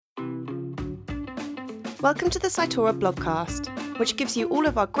Welcome to the Cytora blogcast, which gives you all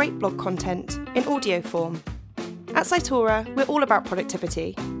of our great blog content in audio form. At Cytora, we're all about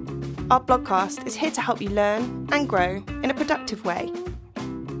productivity. Our blogcast is here to help you learn and grow in a productive way.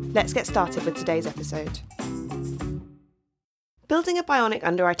 Let's get started with today's episode. Building a bionic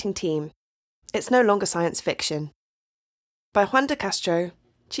underwriting team. It's no longer science fiction. By Juan de Castro,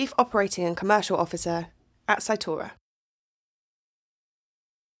 Chief Operating and Commercial Officer at Cytora.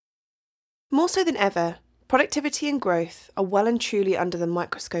 More so than ever, productivity and growth are well and truly under the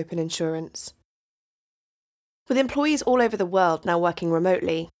microscope in insurance. With employees all over the world now working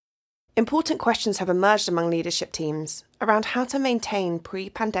remotely, important questions have emerged among leadership teams around how to maintain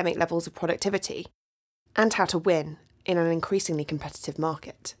pre-pandemic levels of productivity and how to win in an increasingly competitive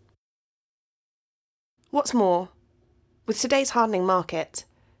market. What's more, with today's hardening market,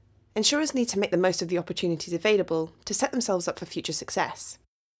 insurers need to make the most of the opportunities available to set themselves up for future success.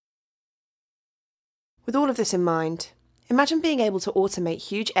 With all of this in mind, imagine being able to automate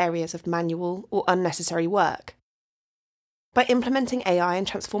huge areas of manual or unnecessary work. By implementing AI and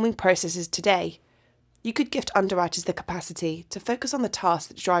transforming processes today, you could gift underwriters the capacity to focus on the tasks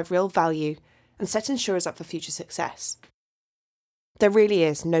that drive real value and set insurers up for future success. There really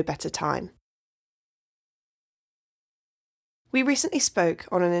is no better time. We recently spoke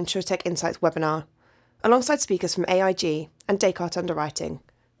on an InsurTech Insights webinar, alongside speakers from AIG and Descartes Underwriting,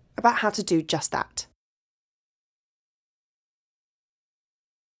 about how to do just that.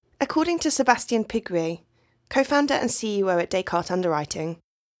 According to Sébastien Piguet, co-founder and CEO at Descartes Underwriting,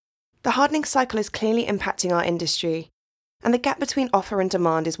 the hardening cycle is clearly impacting our industry, and the gap between offer and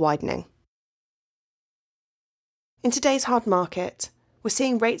demand is widening. In today's hard market, we're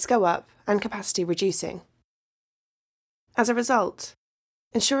seeing rates go up and capacity reducing. As a result,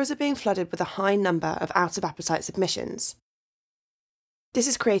 insurers are being flooded with a high number of out-of-appetite submissions. This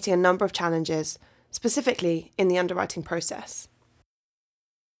is creating a number of challenges, specifically in the underwriting process.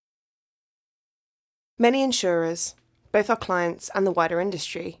 Many insurers, both our clients and the wider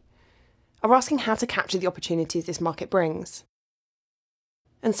industry, are asking how to capture the opportunities this market brings.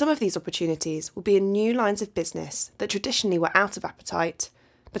 And some of these opportunities will be in new lines of business that traditionally were out of appetite,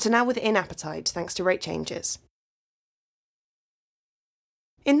 but are now within appetite thanks to rate changes.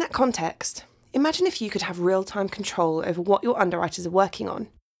 In that context, imagine if you could have real-time control over what your underwriters are working on.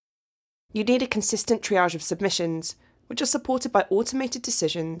 You'd need a consistent triage of submissions, which are supported by automated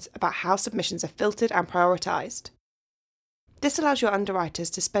decisions about how submissions are filtered and prioritised. This allows your underwriters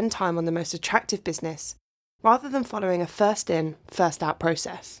to spend time on the most attractive business, rather than following a first-in, first-out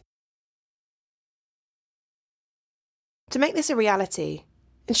process. To make this a reality,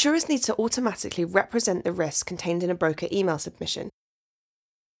 insurers need to automatically represent the risk contained in a broker email submission.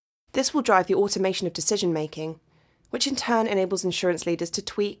 This will drive the automation of decision-making, which in turn enables insurance leaders to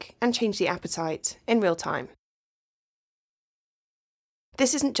tweak and change the appetite in real time.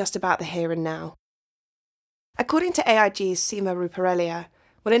 This isn't just about the here and now. According to AIG's Sima Ruparelia,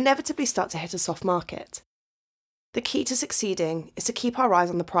 we'll inevitably start to hit a soft market. The key to succeeding is to keep our eyes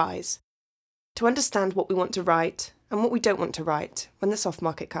on the prize, to understand what we want to write and what we don't want to write when the soft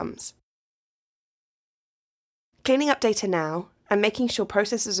market comes. Cleaning up data now and making sure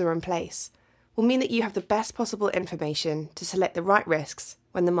processes are in place will mean that you have the best possible information to select the right risks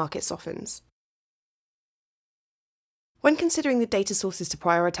when the market softens. When considering the data sources to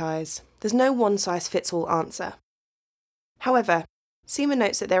prioritise, there's no one-size-fits-all answer. However, Sima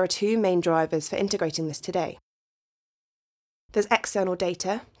notes that there are two main drivers for integrating this today. There's external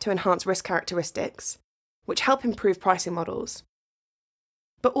data to enhance risk characteristics, which help improve pricing models.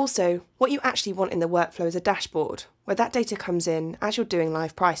 But also, what you actually want in the workflow is a dashboard, where that data comes in as you're doing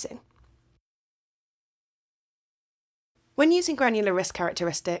live pricing. When using granular risk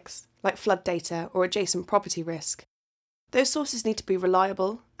characteristics, like flood data or adjacent property risk, those sources need to be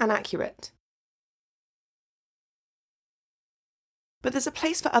reliable and accurate. But there's a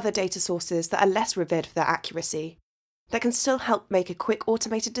place for other data sources that are less revered for their accuracy, that can still help make a quick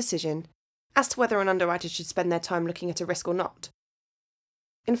automated decision as to whether an underwriter should spend their time looking at a risk or not.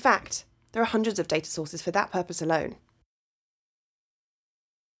 In fact, there are hundreds of data sources for that purpose alone.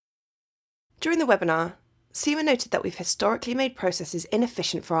 During the webinar, Sima noted that we've historically made processes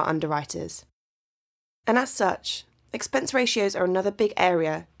inefficient for our underwriters. And as such, expense ratios are another big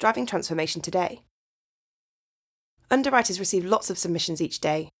area driving transformation today. Underwriters receive lots of submissions each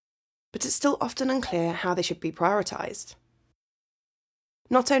day, but it's still often unclear how they should be prioritised.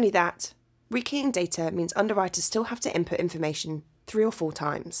 Not only that, rekeying data means underwriters still have to input information 3 or 4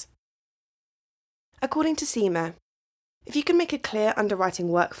 times. According to Sima, if you can make a clear underwriting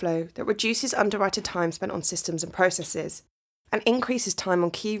workflow that reduces underwriter time spent on systems and processes, and increases time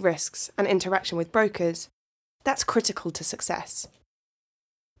on key risks and interaction with brokers, that's critical to success.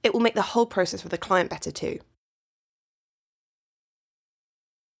 It will make the whole process for the client better too.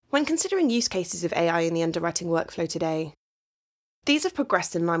 When considering use cases of AI in the underwriting workflow today, these have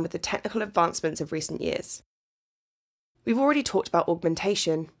progressed in line with the technical advancements of recent years. We've already talked about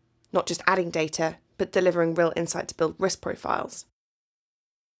augmentation, not just adding data, but delivering real insight to build risk profiles.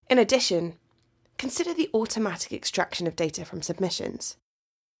 In addition, consider the automatic extraction of data from submissions.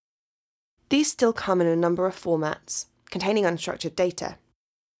 These still come in a number of formats, containing unstructured data.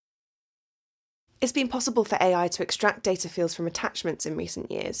 It's been possible for AI to extract data fields from attachments in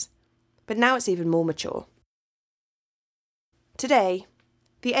recent years, but now it's even more mature. Today,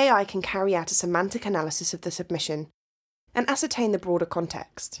 the AI can carry out a semantic analysis of the submission and ascertain the broader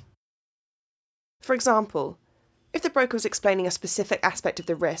context. For example, if the broker was explaining a specific aspect of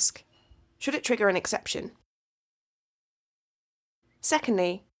the risk, should it trigger an exception?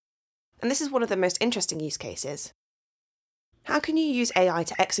 Secondly, and this is one of the most interesting use cases, how can you use AI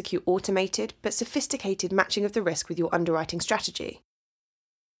to execute automated but sophisticated matching of the risk with your underwriting strategy?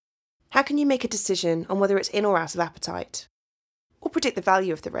 How can you make a decision on whether it's in or out of appetite, or predict the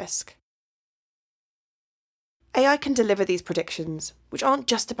value of the risk? AI can deliver these predictions, which aren't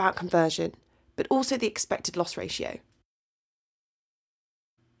just about conversion, but also the expected loss ratio.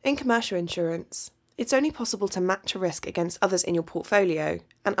 In commercial insurance, it's only possible to match a risk against others in your portfolio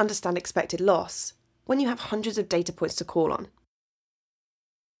and understand expected loss when you have hundreds of data points to call on.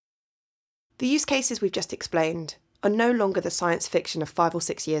 The use cases we've just explained are no longer the science fiction of 5 or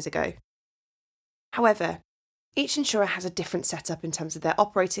 6 years ago. However, each insurer has a different setup in terms of their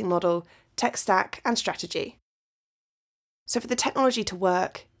operating model, tech stack, and strategy. So for the technology to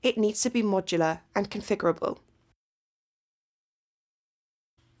work, it needs to be modular and configurable.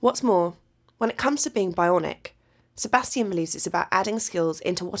 What's more, when it comes to being bionic, Sebastian believes it's about adding skills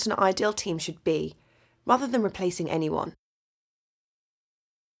into what an ideal team should be, rather than replacing anyone.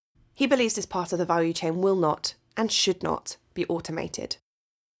 He believes this part of the value chain will not, and should not, be automated.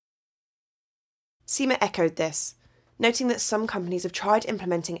 Seema echoed this, noting that some companies have tried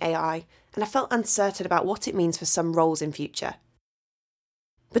implementing AI and have felt uncertain about what it means for some roles in future.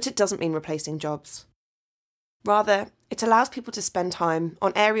 But it doesn't mean replacing jobs. Rather, it allows people to spend time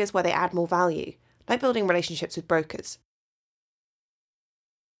on areas where they add more value, like building relationships with brokers.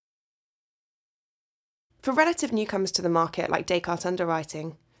 For relative newcomers to the market like Descartes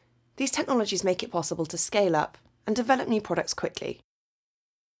Underwriting, these technologies make it possible to scale up and develop new products quickly.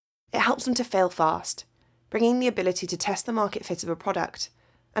 It helps them to fail fast, bringing the ability to test the market fit of a product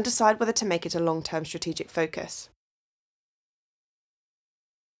and decide whether to make it a long-term strategic focus.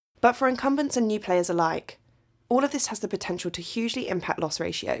 But for incumbents and new players alike, all of this has the potential to hugely impact loss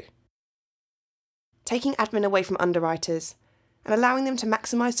ratio. Taking admin away from underwriters and allowing them to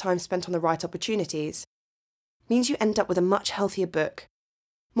maximise time spent on the right opportunities means you end up with a much healthier book,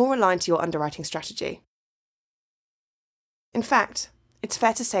 more aligned to your underwriting strategy. In fact, it's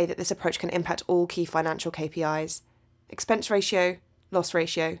fair to say that this approach can impact all key financial KPIs, expense ratio, loss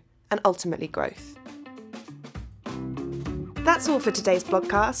ratio, and ultimately growth. That's all for today's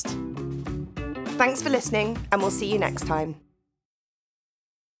blogcast. Thanks for listening, and we'll see you next time.